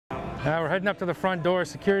We're heading up to the front door.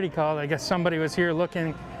 Security called. I guess somebody was here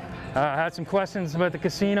looking, had some questions about the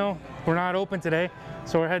casino. We're not open today,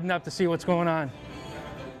 so we're heading up to see what's going on.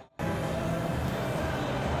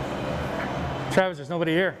 Travis, there's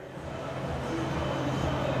nobody here.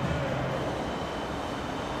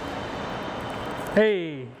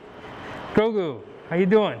 Hey, Grogu, how you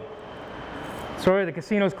doing? Sorry, the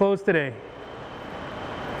casino's closed today.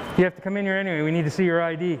 You have to come in here anyway. We need to see your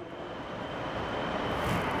ID.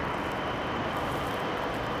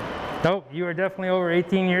 Nope, you are definitely over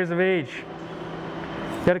 18 years of age.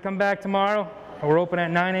 You got to come back tomorrow. We're open at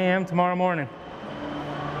 9 a.m. tomorrow morning.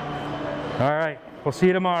 All right, we'll see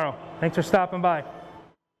you tomorrow. Thanks for stopping by.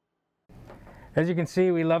 As you can see,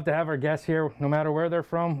 we love to have our guests here, no matter where they're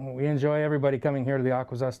from. We enjoy everybody coming here to the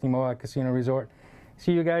Akwesasne Mohawk Casino Resort.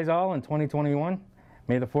 See you guys all in 2021.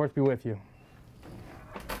 May the 4th be with you.